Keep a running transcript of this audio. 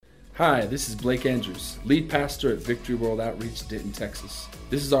Hi, this is Blake Andrews, lead pastor at Victory World Outreach, Denton, Texas.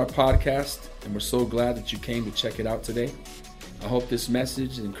 This is our podcast, and we're so glad that you came to check it out today. I hope this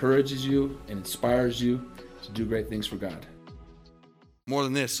message encourages you and inspires you to do great things for God. More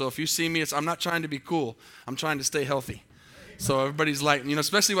than this. So if you see me, I'm not trying to be cool. I'm trying to stay healthy. So everybody's like,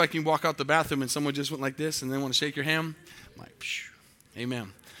 especially like you walk out the bathroom and someone just went like this and they want to shake your hand. I'm like, phew,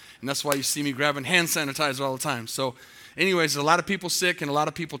 amen. And that's why you see me grabbing hand sanitizer all the time. So anyways, a lot of people sick and a lot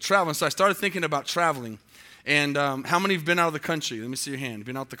of people traveling. So I started thinking about traveling. And how many have been out of the country? Let me see your hand.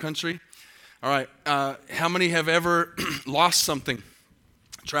 Been out the country? All right. How many have ever lost something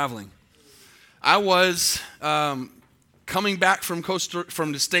traveling? I was coming back from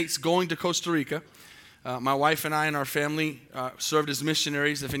the States, going to Costa Rica. My wife and I and our family served as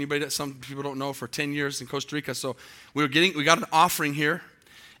missionaries, some people don't know, for 10 years in Costa Rica. So we got an offering here,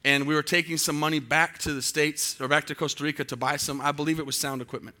 and we were taking some money back to the States, or back to Costa Rica, to buy some, I believe it was sound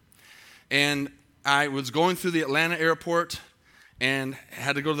equipment. And I was going through the Atlanta airport and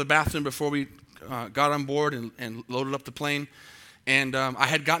had to go to the bathroom before we got on board and loaded up the plane. And I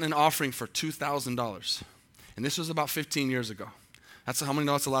had gotten an offering for $2,000. And this was about 15 years ago. How many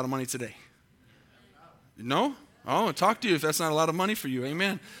know that's a lot of money today? No? Oh, I'll talk to you if that's not a lot of money for you.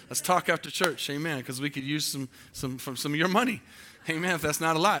 Amen. Let's talk after church. Amen. Because we could use some of your money. Amen. If that's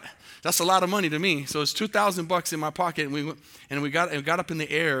not a lot. That's a lot of money to me. So it's $2,000 in my pocket, and we got up in the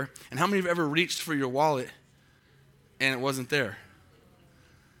air. And how many have ever reached for your wallet and it wasn't there?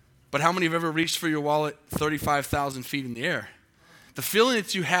 But how many have ever reached for your wallet 35,000 feet in the air? The feeling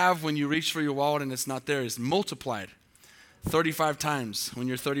that you have when you reach for your wallet and it's not there is multiplied 35 times when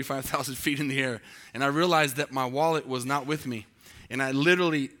you're 35,000 feet in the air. And I realized that my wallet was not with me. And I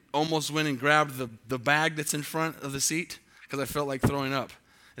literally almost went and grabbed the bag that's in front of the seat because I felt like throwing up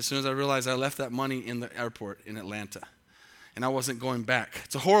as soon as I realized I left that money in the airport in Atlanta. And I wasn't going back.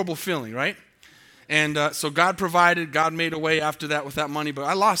 It's a horrible feeling, right? And so God provided, God made a way after that with that money, but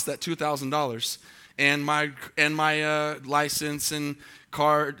I lost that $2,000. And my license and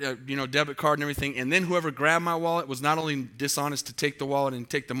card, debit card and everything. And then whoever grabbed my wallet was not only dishonest to take the wallet and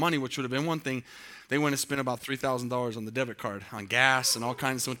take the money, which would have been one thing, they went and spent about $3,000 on the debit card, on gas and all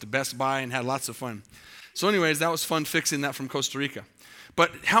kinds. Went to Best Buy and had lots of fun. So anyways, that was fun fixing that from Costa Rica.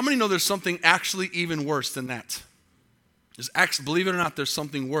 But how many know there's something actually even worse than that? Believe it or not, there's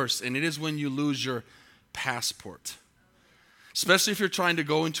something worse, and it is when you lose your passport. Especially if you're trying to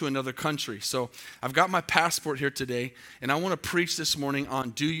go into another country. So I've got my passport here today, and I want to preach this morning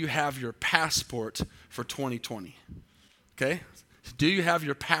on, do you have your passport for 2020? Okay? Do you have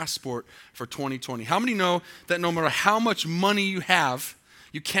your passport for 2020? How many know that no matter how much money you have,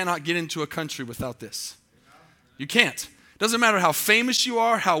 you cannot get into a country without this? You can't. Doesn't matter how famous you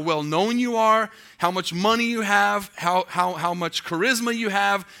are, how well known you are, how much money you have, how much charisma you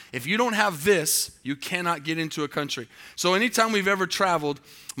have. If you don't have this, you cannot get into a country. So anytime we've ever traveled,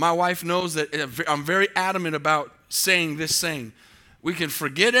 my wife knows that I'm very adamant about saying this saying. We can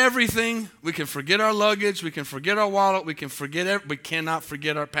forget everything. We can forget our luggage. We can forget our wallet. We cannot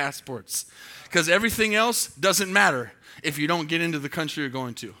forget our passports. Because everything else doesn't matter if you don't get into the country you're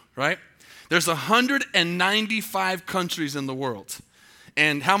going to, right? There's 195 countries in the world.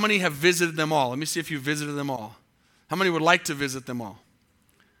 And how many have visited them all? Let me see if you visited them all. How many would like to visit them all?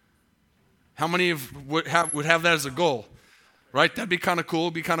 How many would have that as a goal? Right? That'd be kind of cool.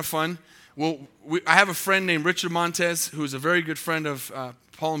 It'd be kind of fun. Well, I have a friend named Richard Montez, who's a very good friend of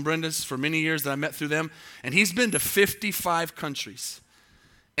Paul and Brenda's for many years that I met through them. And he's been to 55 countries.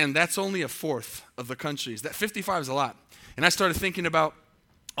 And that's only a fourth of the countries. That 55 is a lot. And I started thinking about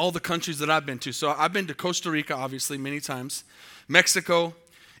all the countries that I've been to. So I've been to Costa Rica, obviously, many times. Mexico,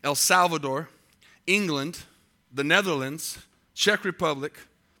 El Salvador, England, the Netherlands, Czech Republic,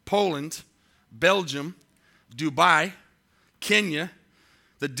 Poland, Belgium, Dubai, Kenya,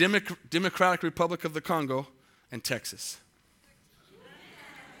 the Democratic Republic of the Congo, and Texas.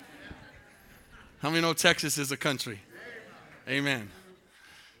 How many know Texas is a country? Amen.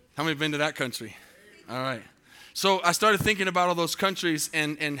 How many have been to that country? All right. So I started thinking about all those countries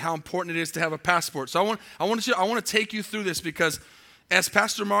and how important it is to have a passport. So I want to take you through this because as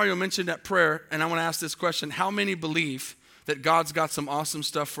Pastor Mario mentioned at prayer, and I want to ask this question, how many believe that God's got some awesome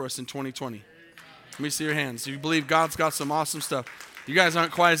stuff for us in 2020? Let me see your hands. You believe God's got some awesome stuff? You guys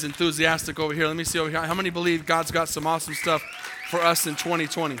aren't quite as enthusiastic over here. Let me see over here. How many believe God's got some awesome stuff for us in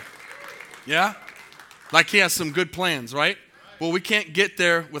 2020? Yeah? Like he has some good plans, right? Well, we can't get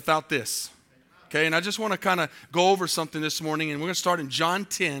there without this. Okay, and I just want to kind of go over something this morning, and we're going to start in John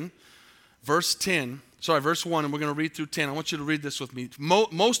 10, verse 1, and we're going to read through 10. I want you to read this with me.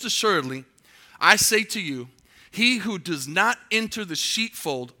 Most assuredly, I say to you, He who does not enter the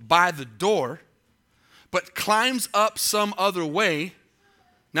sheepfold by the door, but climbs up some other way.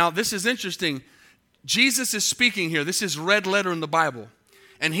 Now, this is interesting. Jesus is speaking here. This is red letter in the Bible.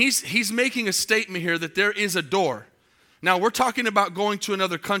 And he's making a statement here that there is a door. Now, we're talking about going to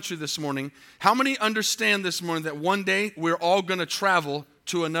another country this morning. How many understand this morning that one day we're all going to travel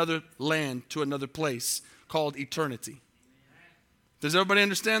to another land, to another place called eternity? Does everybody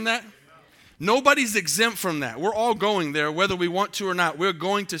understand that? Nobody's exempt from that. We're all going there, whether we want to or not. We're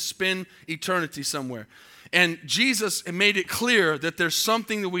going to spend eternity somewhere. And Jesus made it clear that there's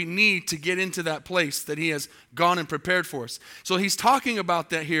something that we need to get into that place that he has gone and prepared for us. So he's talking about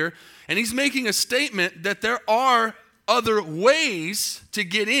that here, and he's making a statement that there are other ways to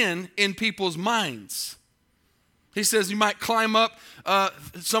get in people's minds. He says you might climb up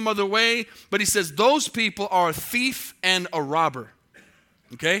some other way, but he says those people are a thief and a robber.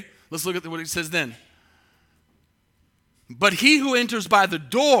 Okay? Let's look at what he says then. But he who enters by the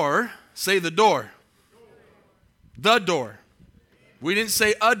door, say the door. The door. We didn't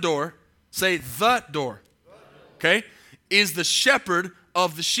say a door, say the door. Okay? Is the shepherd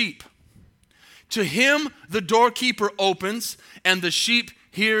of the sheep. To him the doorkeeper opens, and the sheep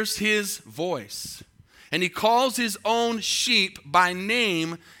hears his voice. And he calls his own sheep by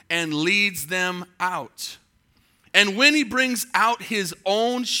name and leads them out. And when he brings out his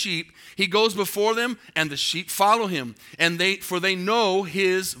own sheep, he goes before them, and the sheep follow him, for they know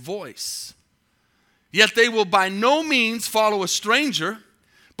his voice. Yet they will by no means follow a stranger,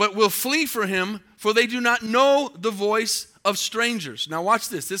 but will flee for him, for they do not know the voice of strangers. Now watch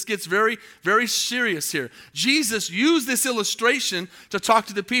this. This gets very, very serious here. Jesus used this illustration to talk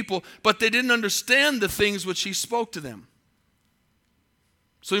to the people, but they didn't understand the things which he spoke to them.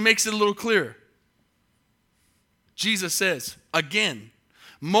 So he makes it a little clearer. Jesus says, again,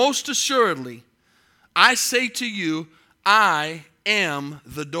 most assuredly, I say to you, I am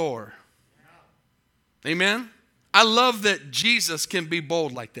the door. Amen? I love that Jesus can be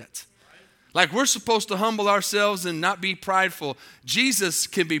bold like that. Like we're supposed to humble ourselves and not be prideful. Jesus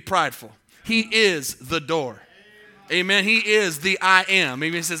can be prideful. He is the door. Amen. He is the I am.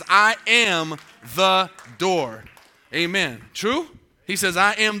 He says, I am the door. Amen. True? He says,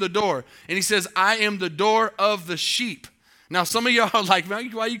 I am the door. And he says, I am the door of the sheep. Now, some of y'all are like,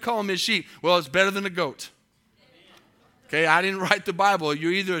 why you call him a sheep? Well, it's better than a goat. Okay, I didn't write the Bible.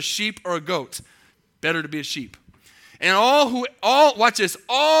 You're either a sheep or a goat. Better to be a sheep. And watch this,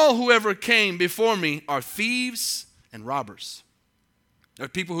 all whoever came before me are thieves and robbers. There are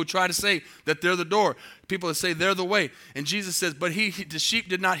people who try to say that they're the door. People that say they're the way. And Jesus says, but the sheep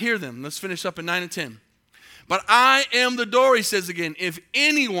did not hear them. Let's finish up in 9 and 10. But I am the door, he says again. If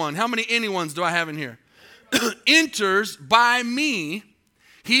anyone, how many anyones do I have in here? Enters by me,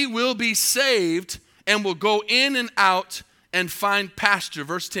 he will be saved and will go in and out and find pasture.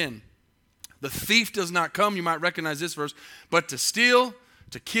 Verse 10. The thief does not come, you might recognize this verse, but to steal,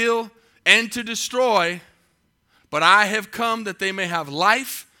 to kill, and to destroy. But I have come that they may have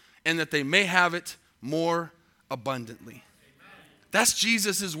life and that they may have it more abundantly. Amen. That's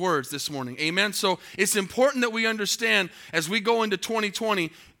Jesus' words this morning. Amen. So it's important that we understand as we go into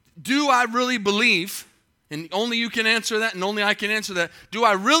 2020, do I really believe, and only you can answer that and only I can answer that, do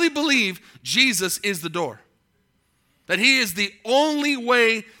I really believe Jesus is the door? That he is the only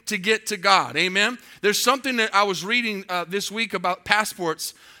way to get to God. Amen. There's something that I was reading this week about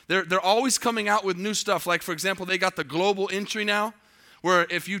passports. They're always coming out with new stuff. Like, for example, they got the global entry now, where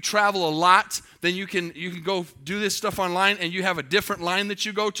if you travel a lot, then you can go do this stuff online, and you have a different line that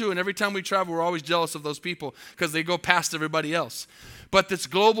you go to. And every time we travel, we're always jealous of those people because they go past everybody else. But this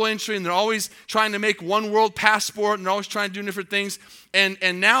global entry, and they're always trying to make one world passport, and they're always trying to do different things. And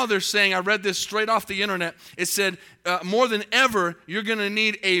now they're saying, I read this straight off the internet, it said, more than ever, you're going to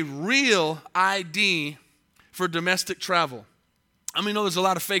need a real ID for domestic travel. How many know there's a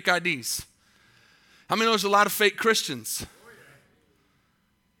lot of fake IDs? How many know there's a lot of fake Christians?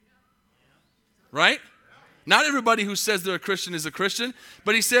 Right? Not everybody who says they're a Christian is a Christian,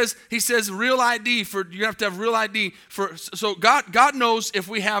 but he says real ID you have to have real ID so God knows if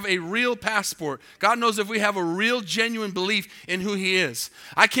we have a real passport. God knows if we have a real genuine belief in who he is.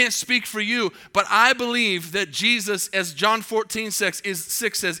 I can't speak for you, but I believe that Jesus, as John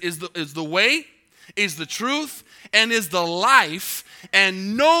 14:6 says, is the way, is the truth, and is the life,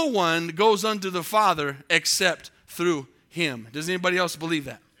 and no one goes unto the Father except through him. Does anybody else believe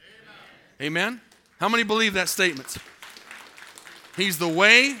that? Amen? Amen? How many believe that statement? He's the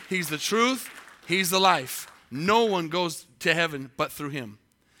way, he's the truth, he's the life. No one goes to heaven but through him.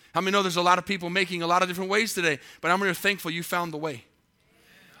 How many know there's a lot of people making a lot of different ways today, but I'm really thankful you found the way.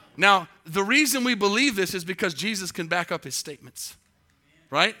 Now, the reason we believe this is because Jesus can back up his statements,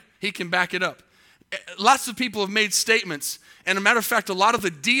 right? He can back it up. Lots of people have made statements, and a matter of fact, a lot of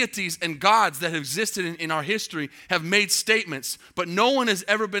the deities and gods that have existed in our history have made statements, but no one has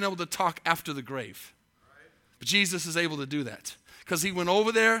ever been able to talk after the grave. But Jesus is able to do that because he went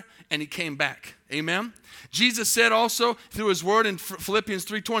over there and he came back. Amen? Jesus said also through his word in Philippians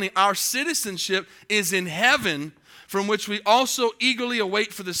 3:20, our citizenship is in heaven, from which we also eagerly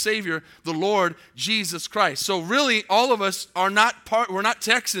await for the Savior, the Lord Jesus Christ. So really, all of us are we're not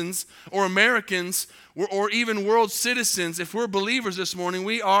Texans or Americans or even world citizens. If we're believers this morning,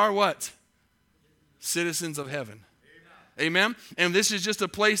 we are what? Citizens of heaven. Amen? And this is just a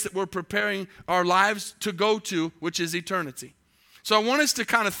place that we're preparing our lives to go to, which is eternity. So I want us to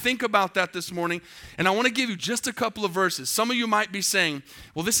kind of think about that this morning, and I want to give you just a couple of verses. Some of you might be saying,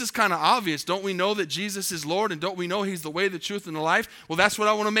 well, this is kind of obvious. Don't we know that Jesus is Lord, and don't we know he's the way, the truth, and the life? Well, that's what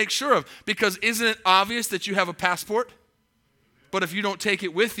I want to make sure of, because isn't it obvious that you have a passport? But if you don't take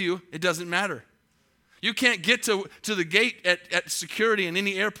it with you, it doesn't matter. You can't get to the gate at security in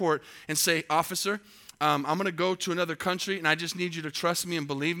any airport and say, officer, I'm going to go to another country, and I just need you to trust me and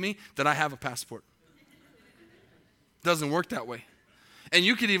believe me that I have a passport. It doesn't work that way. And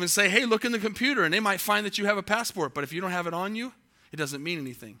you could even say, hey, look in the computer, and they might find that you have a passport. But if you don't have it on you, it doesn't mean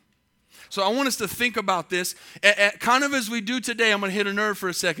anything. So I want us to think about this. Kind of as we do today, I'm going to hit a nerve for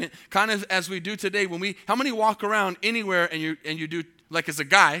a second. Kind of as we do today, how many walk around anywhere and you do, like as a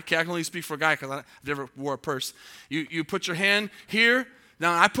guy, okay, I can only speak for a guy because I've never wore a purse. You put your hand here.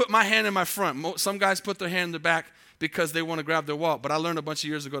 Now, I put my hand in my front. Some guys put their hand in the back because they want to grab their wallet. But I learned a bunch of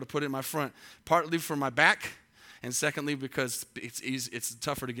years ago to put it in my front, partly for my back, and secondly, because it's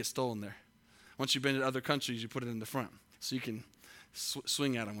tougher to get stolen there. Once you've been to other countries, you put it in the front. So you can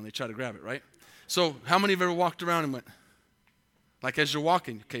swing at them when they try to grab it, right? So how many have ever walked around and went, like as you're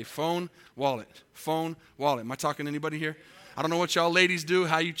walking, okay, phone, wallet. Am I talking to anybody here? I don't know what y'all ladies do,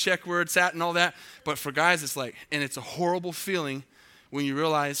 how you check where it's at and all that. But for guys, it's like, and it's a horrible feeling when you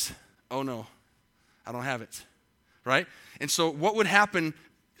realize, oh no, I don't have it, right? And so what would happen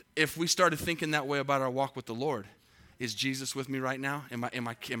if we started thinking that way about our walk with the Lord? Is Jesus with me right now? Am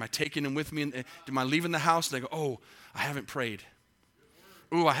I taking him with me? Am I leaving the house and I go, oh, I haven't prayed.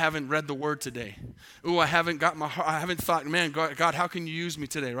 Ooh, I haven't read the word today. Ooh, I haven't thought, man, God, how can you use me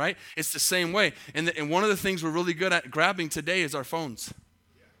today, right? It's the same way. And one of the things we're really good at grabbing today is our phones,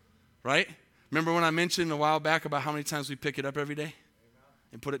 right? Remember when I mentioned a while back about how many times we pick it up every day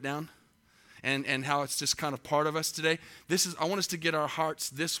and put it down? And how it's just kind of part of us today. I want us to get our hearts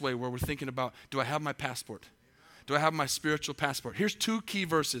this way where we're thinking about, do I have my passport? Do I have my spiritual passport? Here's two key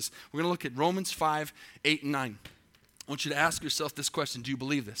verses. We're going to look at Romans 5, 8, and 9. I want you to ask yourself this question. Do you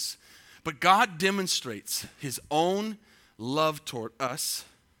believe this? But God demonstrates his own love toward us,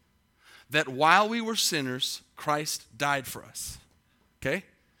 that while we were sinners, Christ died for us. Okay?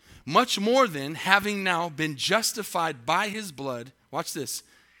 Much more than, having now been justified by his blood, watch this,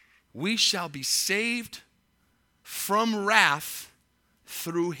 we shall be saved from wrath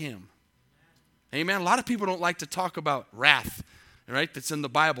through him. Amen. A lot of people don't like to talk about wrath, right? That's in the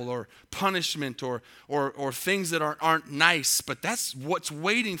Bible, or punishment, or things that aren't nice. But that's what's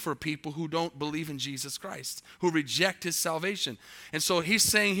waiting for people who don't believe in Jesus Christ, who reject his salvation. And so he's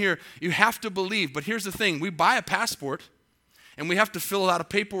saying here, you have to believe. But here's the thing. We buy a passport, and we have to fill a lot of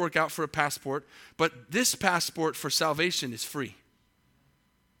paperwork out for a passport. But this passport for salvation is free.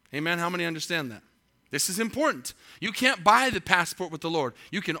 Amen? How many understand that? This is important. You can't buy the passport with the Lord.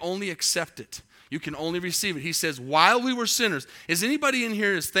 You can only accept it. You can only receive it. He says, while we were sinners. Is anybody in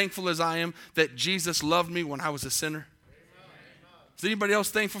here as thankful as I am that Jesus loved me when I was a sinner? Is anybody else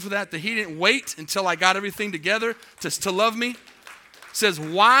thankful for that? That he didn't wait until I got everything together to love me? It says,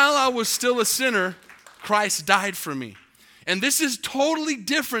 while I was still a sinner, Christ died for me. And this is totally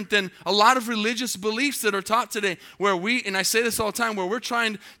different than a lot of religious beliefs that are taught today, where and I say this all the time, where we're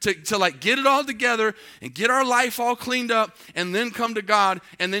trying to like get it all together and get our life all cleaned up and then come to God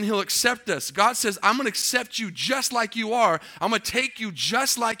and then he'll accept us. God says, I'm going to accept you just like you are. I'm going to take you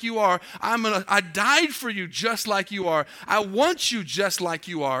just like you are. I died for you just like you are. I want you just like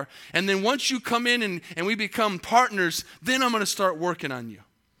you are. And then once you come in and we become partners, then I'm going to start working on you.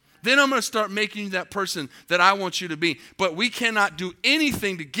 Then I'm going to start making you that person that I want you to be. But we cannot do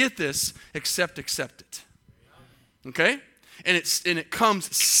anything to get this except accept it. Okay? And it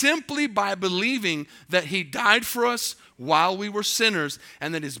comes simply by believing that he died for us while we were sinners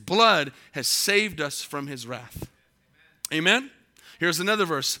and that his blood has saved us from his wrath. Amen? Here's another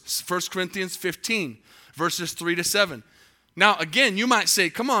verse, 1 Corinthians 15, verses 3 to 7. Now, again, you might say,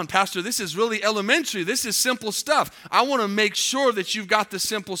 come on, Pastor, this is really elementary. This is simple stuff. I want to make sure that you've got the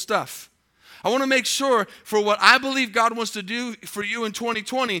simple stuff. I want to make sure for what I believe God wants to do for you in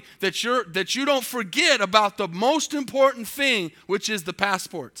 2020 that you don't forget about the most important thing, which is the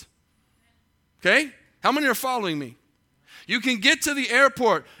passport. Okay? How many are following me? You can get to the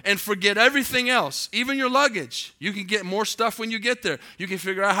airport and forget everything else, even your luggage. You can get more stuff when you get there. You can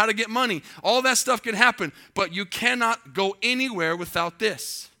figure out how to get money. All that stuff can happen, but you cannot go anywhere without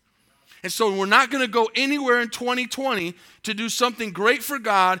this. And so we're not going to go anywhere in 2020 to do something great for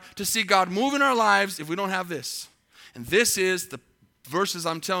God, to see God move in our lives if we don't have this. And this is the verses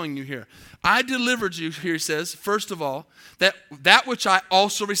I'm telling you here. I delivered you, here he says, first of all, that which I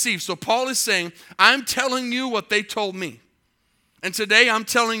also received. So Paul is saying, I'm telling you what they told me. And today I'm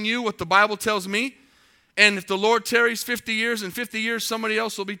telling you what the Bible tells me. And if the Lord tarries 50 years, in 50 years somebody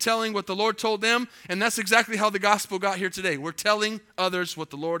else will be telling what the Lord told them. And that's exactly how the gospel got here today. We're telling others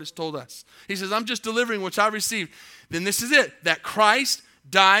what the Lord has told us. He says, I'm just delivering what I received. Then this is it, that Christ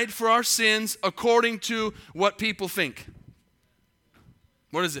died for our sins according to what people think.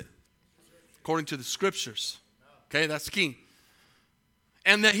 What is it? According to the scriptures. Okay, that's key.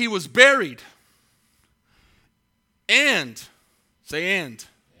 And that he was buried. And, say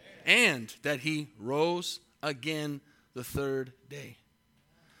and that he rose again the third day.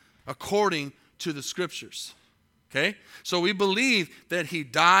 According to the scriptures. Okay? So we believe that he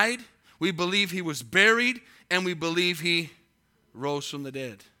died, we believe he was buried, and we believe he rose from the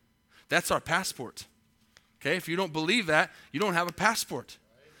dead. That's our passport. Okay? If you don't believe that, you don't have a passport.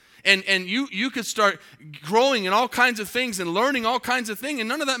 And you could start growing in all kinds of things and learning all kinds of things, and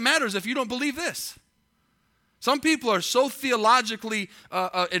none of that matters if you don't believe this. Some people are so theologically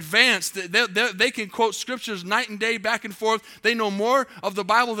advanced that they can quote scriptures night and day, back and forth. They know more of the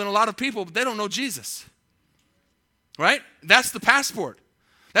Bible than a lot of people, but they don't know Jesus. Right? That's the passport.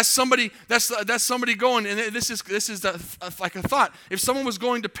 That's somebody going, and this is like a thought. If someone was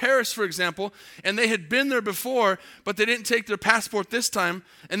going to Paris, for example, and they had been there before, but they didn't take their passport this time,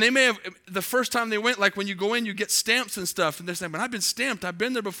 and they may have, the first time they went, like when you go in, you get stamps and stuff, and they're saying, but I've been stamped, I've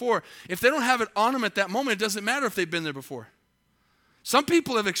been there before. If they don't have it on them at that moment, it doesn't matter if they've been there before. Some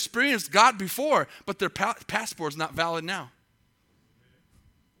people have experienced God before, but their passport is not valid now.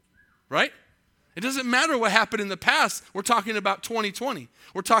 Right? It doesn't matter what happened in the past. We're talking about 2020.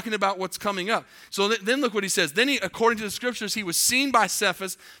 We're talking about what's coming up. So then look what he says. Then according to the scriptures, he was seen by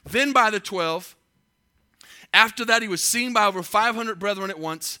Cephas, then by the 12. After that, he was seen by over 500 brethren at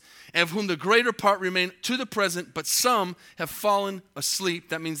once, and of whom the greater part remain to the present, but some have fallen asleep.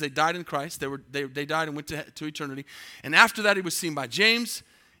 That means they died in Christ. They died and went to eternity. And after that, he was seen by James,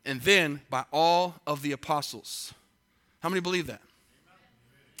 and then by all of the apostles. How many believe that?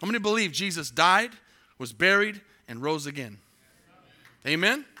 How many believe Jesus died, was buried, and rose again?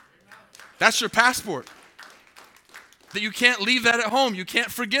 Amen? That's your passport. That you can't leave that at home. You can't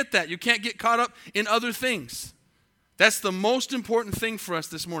forget that. You can't get caught up in other things. That's the most important thing for us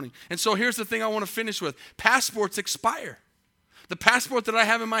this morning. And so here's the thing I want to finish with. Passports expire. The passport that I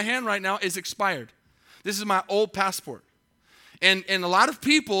have in my hand right now is expired. This is my old passport. And a lot of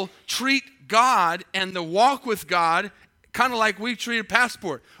people treat God and the walk with God kind of like we treat a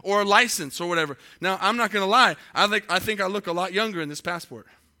passport or a license or whatever. Now, I'm not going to lie. I think I look a lot younger in this passport.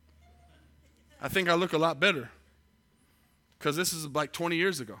 I think I look a lot better because this is like 20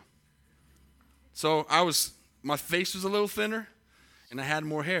 years ago. So my face was a little thinner and I had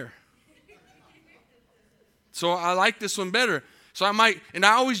more hair. So I like this one better. So I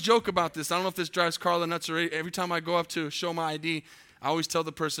always joke about this. I don't know if this drives Carla nuts or every time I go up to show my ID, I always tell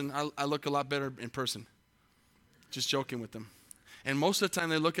the person I look a lot better in person. Just joking with them. And most of the time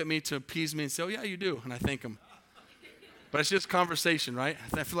they look at me to appease me and say, oh, yeah, you do. And I thank them. But it's just conversation, right?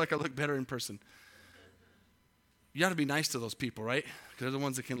 I feel like I look better in person. You got to be nice to those people, right? Because they're the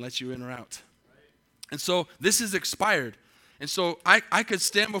ones that can let you in or out. And so this is expired. And so I could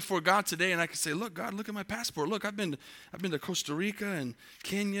stand before God today and I could say, look, God, look at my passport. Look, I've been to Costa Rica and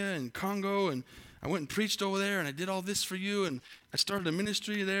Kenya and Congo, and I went and preached over there, and I did all this for you, and I started a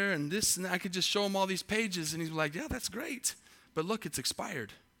ministry there, and this, and I could just show him all these pages, and he's like, yeah, that's great. But look, it's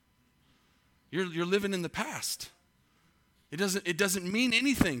expired. You're living in the past. It doesn't mean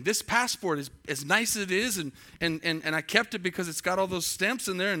anything. This passport is as nice as it is, and I kept it because it's got all those stamps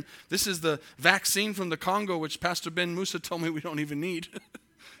in there, and this is the vaccine from the Congo, which Pastor Ben Musa told me we don't even need.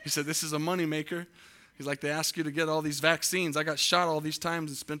 He said, this is a money maker. He's like, they ask you to get all these vaccines. I got shot all these times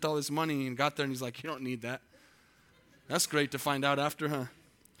and spent all this money and got there, and he's like, you don't need that. That's great to find out after, huh?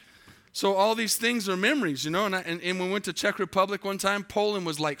 So all these things are memories, you know. And when we went to Czech Republic one time, Poland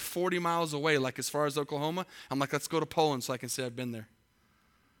was like 40 miles away, like as far as Oklahoma. I'm like, let's go to Poland so I can say I've been there.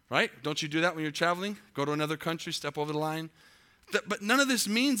 Right? Don't you do that when you're traveling? Go to another country, step over the line. But none of this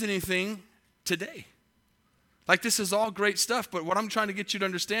means anything today. Like, this is all great stuff, but what I'm trying to get you to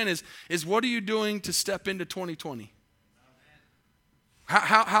understand is what are you doing to step into 2020?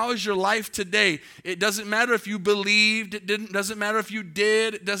 How is your life today? It doesn't matter if you believed, doesn't matter if you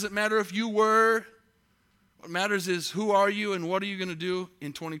did, it doesn't matter if you were. What matters is who are you and what are you going to do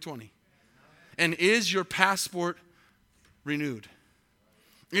in 2020? And is your passport renewed?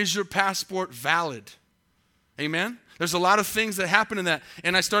 Is your passport valid? Amen? There's a lot of things that happen in that.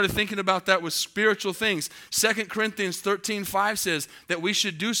 And I started thinking about that with spiritual things. 2 Corinthians 13:5 says that we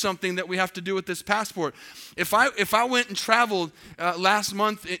should do something that we have to do with this passport. If I went and traveled last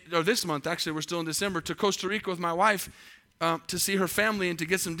month, or this month, actually, we're still in December, to Costa Rica with my wife to see her family and to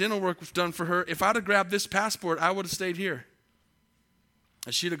get some dental work done for her, if I'd have grabbed this passport, I would have stayed here.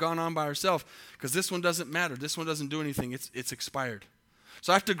 And she'd have gone on by herself, because this one doesn't matter. This one doesn't do anything. It's expired.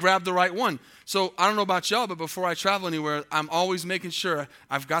 So I have to grab the right one. So I don't know about y'all, but before I travel anywhere, I'm always making sure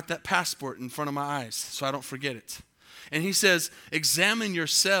I've got that passport in front of my eyes so I don't forget it. And he says, examine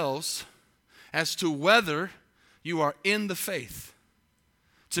yourselves as to whether you are in the faith.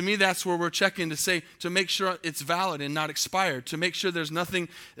 To me, that's where we're checking to make sure it's valid and not expired, to make sure there's nothing,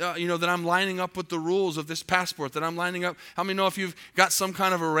 that I'm lining up with the rules of this passport, that I'm lining up. How many know if you've got some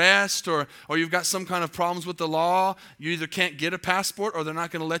kind of arrest or you've got some kind of problems with the law, you either can't get a passport or they're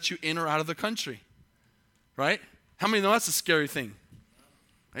not going to let you in or out of the country, right? How many know that's a scary thing?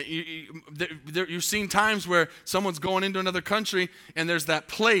 You've seen times where someone's going into another country and there's that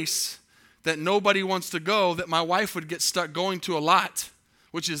place that nobody wants to go that my wife would get stuck going to a lot,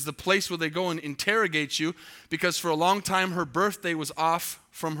 which is the place where they go and interrogate you, because for a long time her birthday was off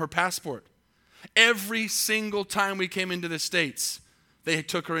from her passport. Every single time we came into the States, they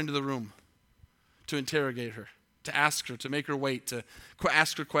took her into the room to interrogate her, to ask her, to make her wait, to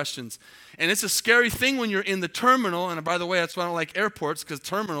ask her questions. And it's a scary thing when you're in the terminal, and by the way, that's why I don't like airports, because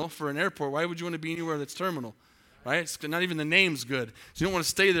terminal for an airport, why would you want to be anywhere that's terminal, right? It's not even the name's good, so you don't want to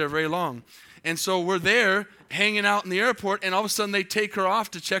stay there very long. And so we're there hanging out in the airport, and all of a sudden they take her off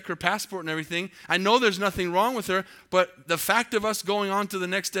to check her passport and everything. I know there's nothing wrong with her, but the fact of us going on to the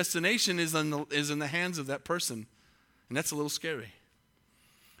next destination is in the hands of that person. And that's a little scary.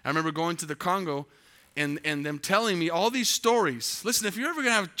 I remember going to the Congo and them telling me all these stories. Listen, if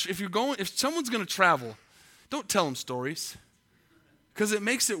someone's going to travel, don't tell them stories, because it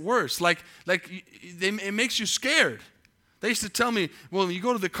makes it worse. It makes you scared. They used to tell me, well, when you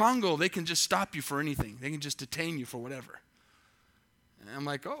go to the Congo, they can just stop you for anything. They can just detain you for whatever. And I'm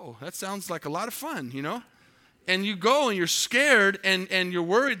like, oh, that sounds like a lot of fun, you know? And you go and you're scared and you're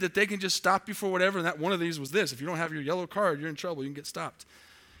worried that they can just stop you for whatever. And that one of these was this. If you don't have your yellow card, you're in trouble. You can get stopped.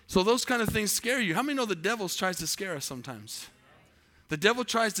 So those kind of things scare you. How many know the devil tries to scare us sometimes? The devil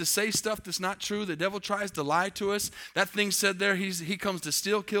tries to say stuff that's not true. The devil tries to lie to us. That thing said there, he comes to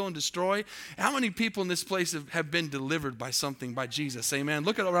steal, kill, and destroy. How many people in this place have been delivered by something, by Jesus? Amen.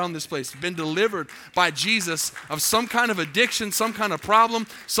 Look around this place. Been delivered by Jesus of some kind of addiction, some kind of problem,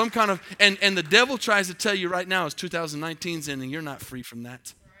 and the devil tries to tell you right now as 2019's in and you're not free from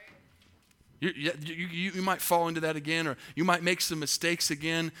that. You might fall into that again, or you might make some mistakes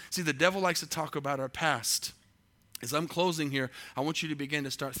again. See, the devil likes to talk about our past. As I'm closing here, I want you to begin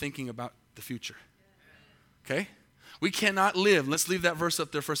to start thinking about the future. Okay? We cannot live. Let's leave that verse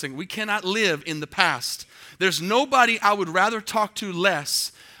up there for a second. We cannot live in the past. There's nobody I would rather talk to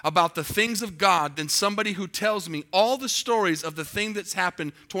less about the things of God than somebody who tells me all the stories of the thing that's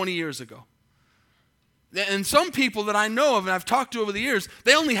happened 20 years ago. And some people that I know of and I've talked to over the years,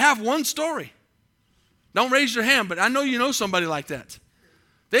 they only have one story. Don't raise your hand, but I know you know somebody like that.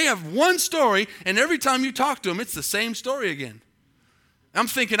 They have one story, and every time you talk to them, it's the same story again. I'm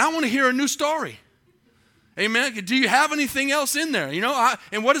thinking, I want to hear a new story. Amen. Do you have anything else in there?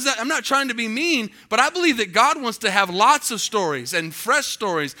 And what is that? I'm not trying to be mean, but I believe that God wants to have lots of stories and fresh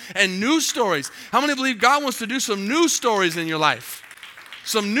stories and new stories. How many believe God wants to do some new stories in your life?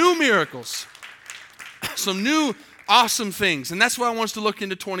 Some new miracles. Some new awesome things. And that's why I want us to look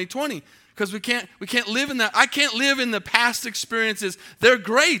into 2020. Because we can't live in that. I can't live in the past experiences. They're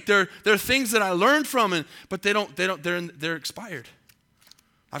great. They're things that I learned from, but they're expired.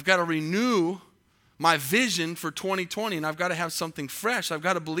 I've got to renew my vision for 2020, and I've got to have something fresh. I've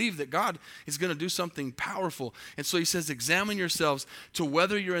got to believe that God is going to do something powerful. And so he says, examine yourselves to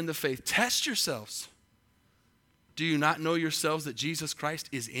whether you're in the faith. Test yourselves. Do you not know yourselves that Jesus Christ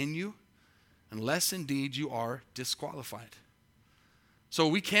is in you? Unless indeed you are disqualified. So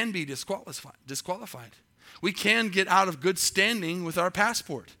we can be disqualified. We can get out of good standing with our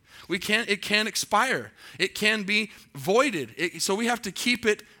passport. It can expire. It can be voided. So we have to keep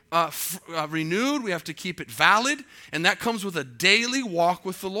it renewed. We have to keep it valid. And that comes with a daily walk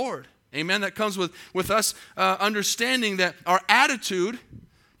with the Lord. Amen. That comes with us understanding that our attitude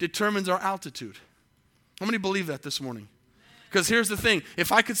determines our altitude. How many believe that this morning? Because here's the thing.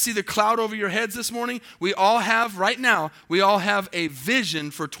 If I could see the cloud over your heads this morning, right now, we all have a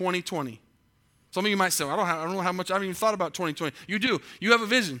vision for 2020. Some of you might say, I don't know how much, I haven't even thought about 2020. You do. You have a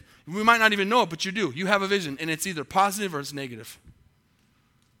vision. We might not even know it, but you do. You have a vision, and it's either positive or it's negative.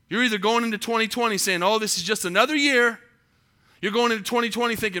 You're either going into 2020 saying, oh, this is just another year. You're going into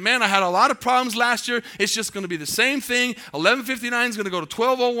 2020 thinking, man, I had a lot of problems last year. It's just going to be the same thing. 11:59 is going to go to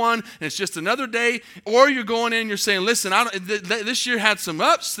 12:01, and it's just another day. Or you're going in, you're saying, listen, this year had some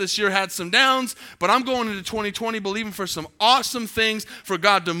ups, this year had some downs, but I'm going into 2020 believing for some awesome things, for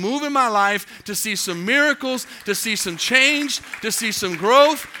God to move in my life, to see some miracles, to see some change, to see some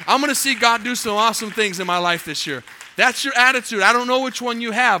growth. I'm going to see God do some awesome things in my life this year. That's your attitude. I don't know which one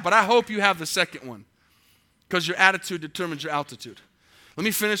you have, but I hope you have the second one. Because your attitude determines your altitude. Let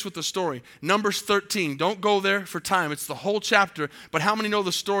me finish with the story. Numbers 13. Don't go there for time. It's the whole chapter. But how many know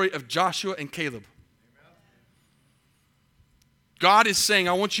the story of Joshua and Caleb? God is saying,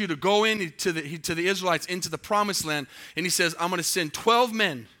 I want you to go to the Israelites into the promised land. And he says, I'm going to send 12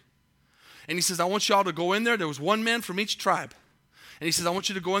 men. And he says, I want you all to go in there. There was one man from each tribe. And he says, I want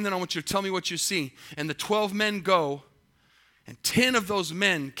you to go in there and I want you to tell me what you see. And the 12 men go. And 10 of those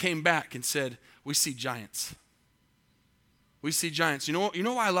men came back and said, we see giants. We see giants. You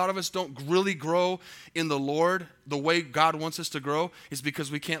know why a lot of us don't really grow in the Lord the way God wants us to grow? Is because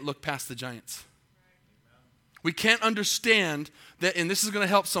we can't look past the giants. We can't understand that, and this is going to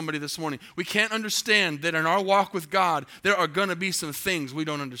help somebody this morning. We can't understand that in our walk with God, there are going to be some things we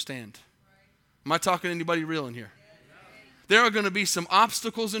don't understand. Am I talking to anybody real in here? There are going to be some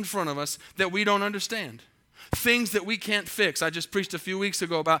obstacles in front of us that we don't understand. Things that we can't fix. I just preached a few weeks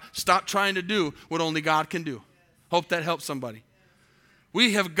ago about stop trying to do what only God can do. Hope that helps somebody.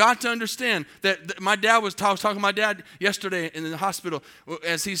 We have got to understand that my dad I was talking to my dad yesterday in the hospital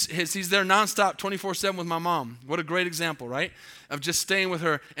as he's there nonstop 24/7 with my mom. What a great example, right? Of just staying with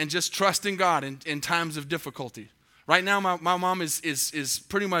her and just trusting God in times of difficulty. Right now, my mom is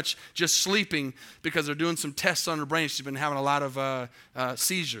pretty much just sleeping because they're doing some tests on her brain. She's been having a lot of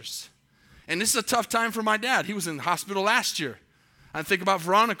seizures. And this is a tough time for my dad. He was in the hospital last year. I think about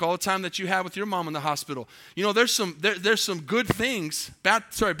Veronica, all the time that you had with your mom in the hospital. You know, there's some good things, bad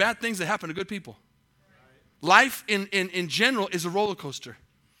things that happen to good people. Life in general is a roller coaster.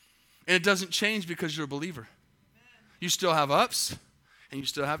 And it doesn't change because you're a believer. You still have ups and you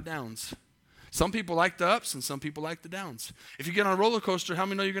still have downs. Some people like the ups and some people like the downs. If you get on a roller coaster, how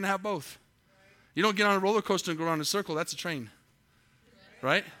many know you're going to have both? You don't get on a roller coaster and go around in a circle. That's a train.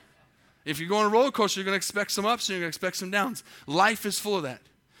 Right? If you go on a roller coaster, you're going to expect some ups and you're going to expect some downs. Life is full of that.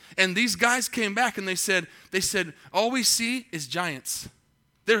 And these guys came back and they said, all we see is giants.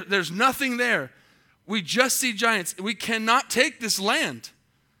 There's nothing there. We just see giants. We cannot take this land.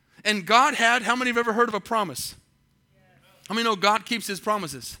 And God how many have ever heard of a promise? How many know God keeps his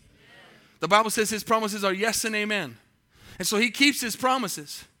promises? The Bible says his promises are yes and amen. And so he keeps his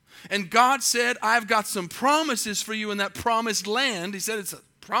promises. And God said, I've got some promises for you in that promised land. He said it's a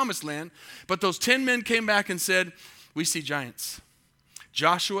promised land. But those 10 men came back and said, we see giants.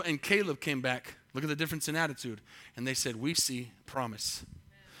 Joshua and Caleb came back. Look at the difference in attitude. And they said, we see promise.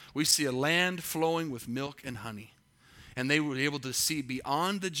 We see a land flowing with milk and honey. And they were able to see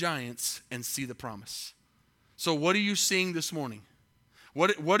beyond the giants and see the promise. So what are you seeing this morning?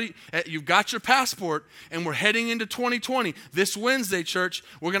 You've got your passport and we're heading into 2020. This Wednesday, church,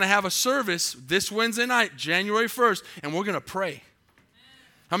 we're going to have a service this Wednesday night, January 1st, and we're going to pray.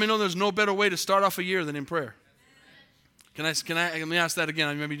 How many know there's no better way to start off a year than in prayer? Let me ask that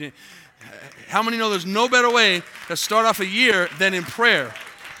again. How many know there's no better way to start off a year than in prayer?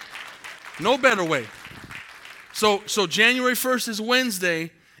 No better way. So January 1st is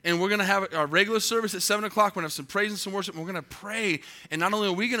Wednesday, and we're going to have our regular service at 7 o'clock. We're going to have some praise and some worship, and we're going to pray. And not only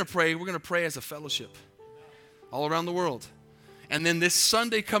are we going to pray, we're going to pray as a fellowship all around the world. And then this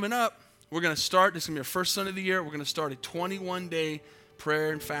Sunday coming up, we're going to start, this is going to be our first Sunday of the year, we're going to start a 21-day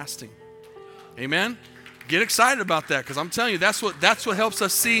prayer and fasting. Amen? Get excited about that, because I'm telling you, that's what helps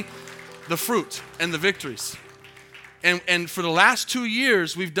us see the fruit and the victories. And for the last 2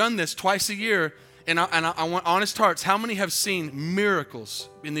 years, we've done this twice a year, and I want honest hearts. How many have seen miracles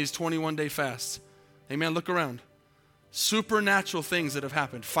in these 21-day fasts? Amen? Look around. Supernatural things that have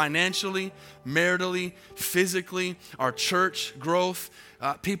happened financially, maritally, physically, our church growth,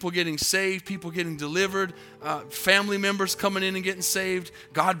 people getting saved, people getting delivered, family members coming in and getting saved,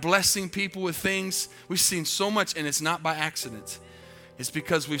 God blessing people with things. We've seen so much, and it's not by accident. It's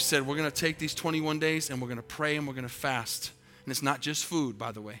because we've said we're going to take these 21 days and we're going to pray and we're going to fast. And it's not just food,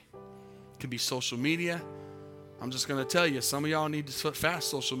 by the way. It could be social media. I'm just going to tell you, some of y'all need to fast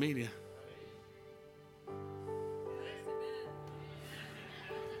social media.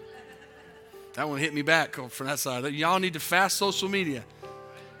 That one hit me back from that side. Y'all need to fast social media.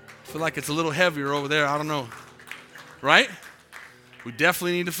 I feel like it's a little heavier over there. I don't know. Right? We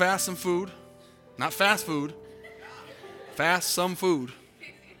definitely need to fast some food. Not fast food. Fast some food.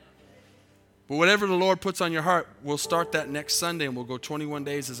 But whatever the Lord puts on your heart, we'll start that next Sunday and we'll go 21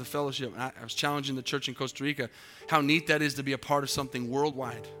 days as a fellowship. And I was challenging the church in Costa Rica how neat that is to be a part of something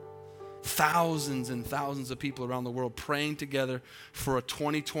worldwide. Thousands and thousands of people around the world praying together for a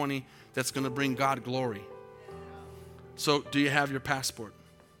 2020 that's going to bring God glory. So, do you have your passport?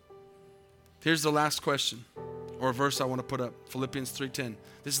 Here's the last question, or a verse I want to put up. Philippians 3:10.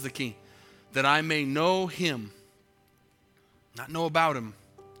 This is the key. That I may know him, not know about him,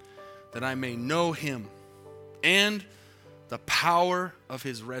 that I may know him and the power of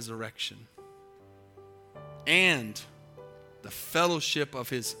his resurrection and the fellowship of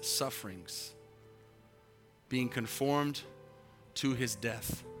his sufferings, being conformed to his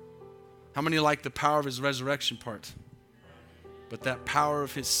death. How many like the power of his resurrection part? But that power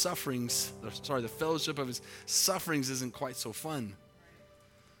of his sufferings, the fellowship of his sufferings isn't quite so fun.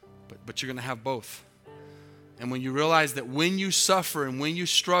 But you're going to have both. And when you realize that when you suffer and when you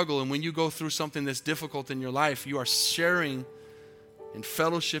struggle and when you go through something that's difficult in your life, you are sharing and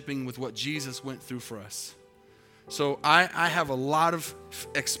fellowshipping with what Jesus went through for us. So I have a lot of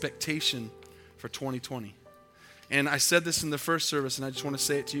expectation for 2020. And I said this in the first service, and I just want to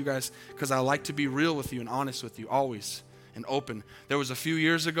say it to you guys because I like to be real with you and honest with you always and open. There was a few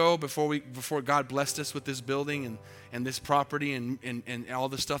years ago before God blessed us with this building and this property and all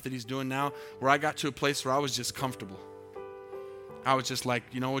the stuff that he's doing now, where I got to a place where I was just comfortable. I was just like,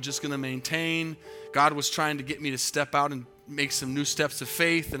 we're just going to maintain. God was trying to get me to step out and make some new steps of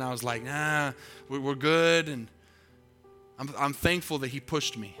faith, and I was like, we're good. And I'm thankful that he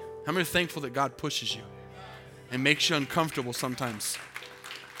pushed me. How many are thankful that God pushes you and makes you uncomfortable sometimes?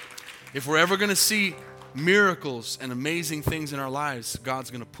 If we're ever going to see miracles and amazing things in our lives, God's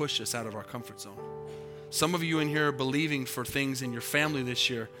going to push us out of our comfort zone. Some of you in here are believing for things in your family this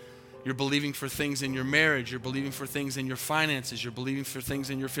year. You're believing for things in your marriage. You're believing for things in your finances. You're believing for things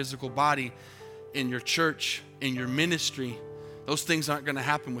in your physical body, in your church, in your ministry. Those things aren't going to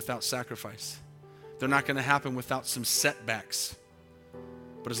happen without sacrifice. They're not going to happen without some setbacks.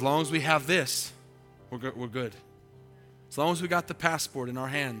 But as long as we have this, we're good. As long as we got the passport in our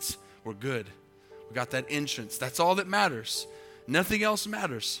hands, we're good. We got that entrance. That's all that matters. Nothing else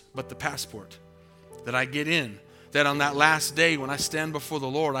matters but the passport. That I get in. That on that last day when I stand before the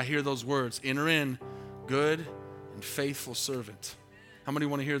Lord, I hear those words, enter in, good and faithful servant. How many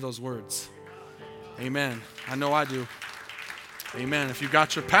want to hear those words? Amen. I know I do. Amen. If you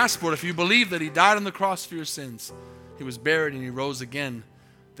got your passport, if you believe that he died on the cross for your sins, he was buried and he rose again,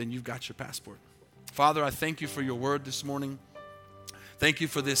 then you've got your passport. Father, I thank you for your word this morning. Thank you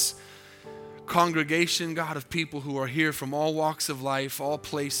for this congregation, God, of people who are here from all walks of life, all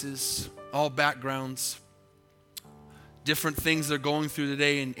places, all backgrounds, different things they're going through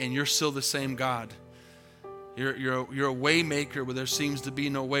today, and you're still the same God. You're a way maker where there seems to be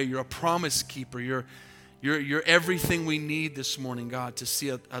no way. You're a promise keeper. You're everything we need this morning, God, to see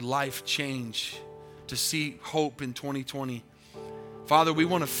a life change, to see hope in 2020. Father, we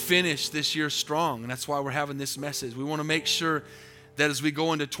want to finish this year strong, and that's why we're having this message. We want to make sure that as we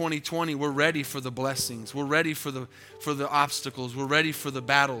go into 2020, we're ready for the blessings. We're ready for the obstacles. We're ready for the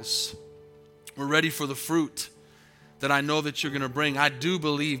battles. We're ready for the fruit that I know that you're going to bring. I do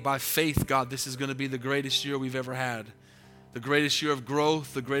believe by faith, God, this is going to be the greatest year we've ever had. The greatest year of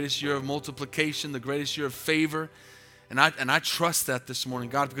growth, the greatest year of multiplication, the greatest year of favor. And I trust that this morning,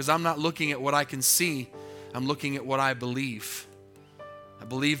 God, because I'm not looking at what I can see. I'm looking at what I believe. I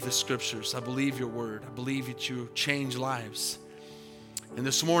believe the scriptures. I believe your word. I believe that you change lives. And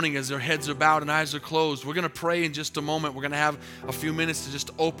this morning, as their heads are bowed and eyes are closed, we're going to pray in just a moment. We're going to have a few minutes to just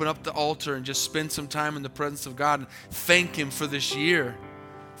open up the altar and just spend some time in the presence of God and thank him for this year.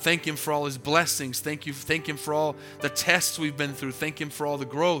 Thank him for all his blessings. Thank him for all the tests we've been through. Thank him for all the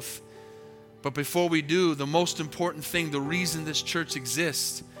growth. But before we do, the most important thing, the reason this church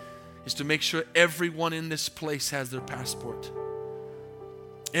exists, is to make sure everyone in this place has their passport.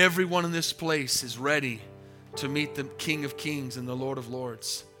 Everyone in this place is ready to meet the King of Kings and the Lord of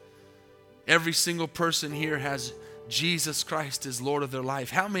Lords. Every single person here has Jesus Christ as Lord of their life.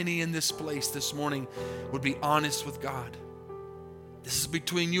 How many in this place this morning would be honest with God? This is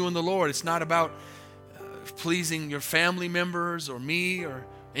between you and the Lord. It's not about pleasing your family members or me or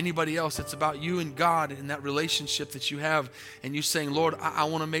anybody else. It's about you and God and that relationship that you have, and you saying, Lord, I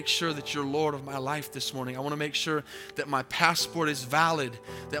want to make sure that you're Lord of my life this morning. I want to make sure that my passport is valid,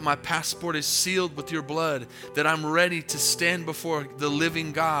 that my passport is sealed with your blood, that I'm ready to stand before the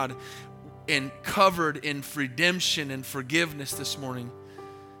living God and covered in redemption and forgiveness this morning.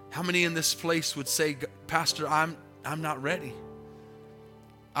 How many in this place would say, Pastor, I'm not ready.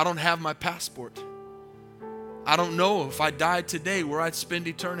 I don't have my passport. I don't know if I died today where I'd spend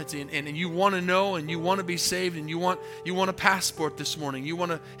eternity. And you want to know, and you want to be saved, and you want a passport this morning. You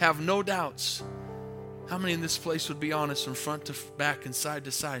want to have no doubts. How many in this place would be honest from front to back and side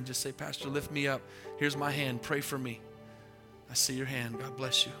to side and just say, Pastor, lift me up. Here's my hand. Pray for me. I see your hand. God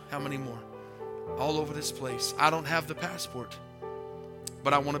bless you. How many more? All over this place. I don't have the passport,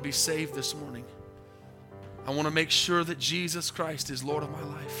 but I want to be saved this morning. I want to make sure that Jesus Christ is Lord of my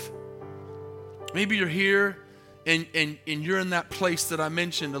life. Maybe you're here and you're in that place that I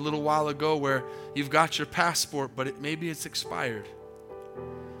mentioned a little while ago where you've got your passport, but maybe it's expired.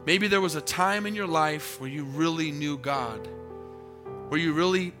 Maybe there was a time in your life where you really knew God, where you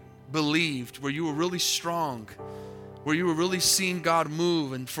really believed, where you were really strong, where you were really seeing God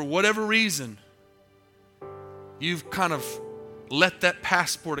move, and for whatever reason, you've kind of let that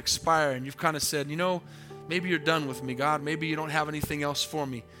passport expire, and you've kind of said, maybe you're done with me, God. Maybe you don't have anything else for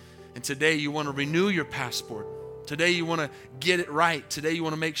me. And today you want to renew your passport. Today you want to get it right. Today you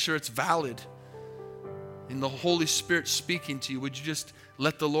want to make sure it's valid. And the Holy Spirit speaking to you. Would you just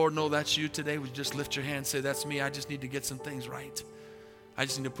let the Lord know that's you today? Would you just lift your hand and say, that's me. I just need to get some things right. I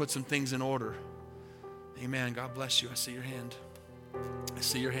just need to put some things in order. Amen. God bless you. I see your hand. I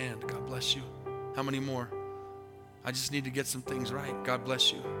see your hand. God bless you. How many more? I just need to get some things right. God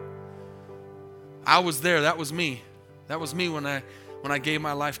bless you. I was there. That was me. That was me when I gave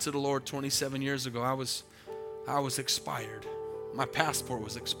my life to the Lord 27 years ago. I was expired. My passport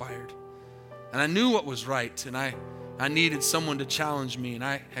was expired. And I knew what was right, and I needed someone to challenge me, and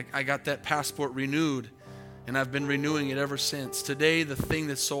I got that passport renewed, and I've been renewing it ever since. Today, the thing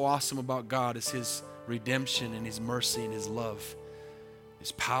that's so awesome about God is His redemption and His mercy and His love,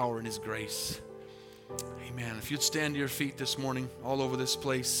 His power and His grace. Amen. If you'd stand to your feet this morning, all over this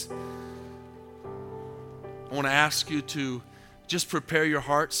place, I want to ask you to just prepare your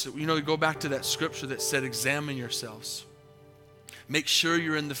hearts. Go back to that scripture that said, examine yourselves. Make sure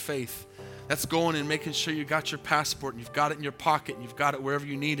you're in the faith. That's going and making sure you got your passport and you've got it in your pocket and you've got it wherever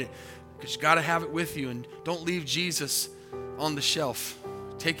you need it. Because you got to have it with you, and don't leave Jesus on the shelf.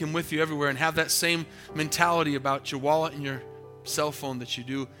 Take Him with you everywhere, and have that same mentality about your wallet and your cell phone that you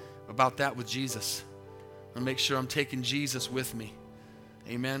do about that with Jesus. And make sure I'm taking Jesus with me.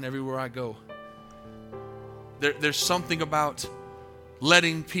 Amen. Everywhere I go. There's something about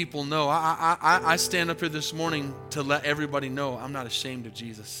letting people know. I stand up here this morning to let everybody know I'm not ashamed of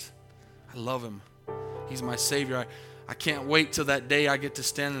Jesus. I love Him. He's my Savior. I can't wait till that day I get to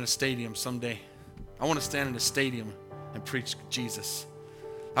stand in a stadium someday. I want to stand in a stadium and preach Jesus.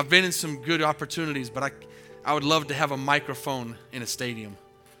 I've been in some good opportunities, but I would love to have a microphone in a stadium.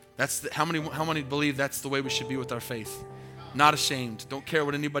 How many believe that's the way we should be with our faith? Not ashamed. Don't care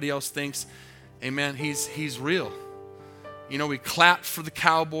what anybody else thinks. Amen. He's real. We clap for the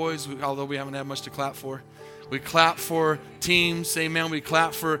Cowboys, although we haven't had much to clap for. We clap for teams, amen. We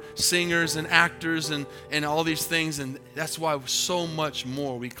clap for singers and actors and all these things. And that's why so much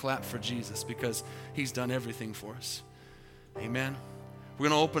more we clap for Jesus, because He's done everything for us. Amen. We're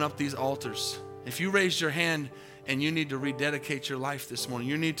going to open up these altars. If you raised your hand and you need to rededicate your life this morning,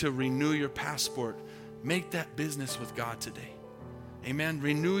 you need to renew your passport, make that business with God today. Amen.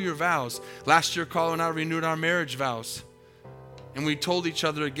 Renew your vows. Last year, Carla and I renewed our marriage vows. And we told each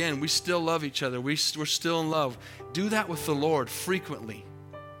other again, we still love each other. We're still in love. Do that with the Lord frequently.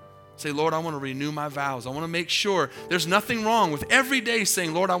 Say, Lord, I want to renew my vows. I want to make sure there's nothing wrong with every day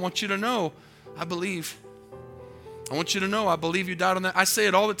saying, Lord, I want you to know I believe. I want you to know I believe you died on that. I say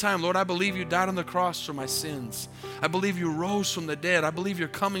it all the time, Lord, I believe you died on the cross for my sins. I believe you rose from the dead. I believe you're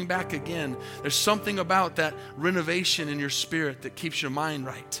coming back again. There's something about that renovation in your spirit that keeps your mind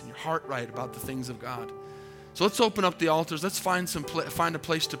right and your heart right about the things of God. So let's open up the altars. Let's find a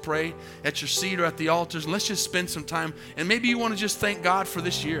place to pray at your seat or at the altars. And let's just spend some time. And maybe you want to just thank God for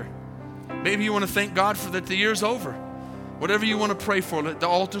this year. Maybe you want to thank God for that the year's over. Whatever you want to pray for, the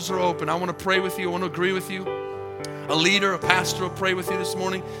altars are open. I want to pray with you. I want to agree with you. A leader, a pastor will pray with you this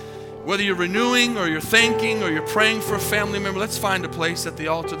morning. Whether you're renewing or you're thanking or you're praying for a family member, let's find a place at the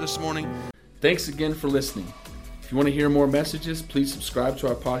altar this morning. Thanks again for listening. If you want to hear more messages, please subscribe to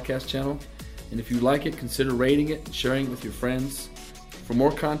our podcast channel. And if you like it, consider rating it and sharing it with your friends. For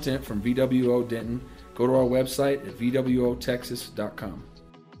more content from VWO Denton, go to our website at vwotexas.com.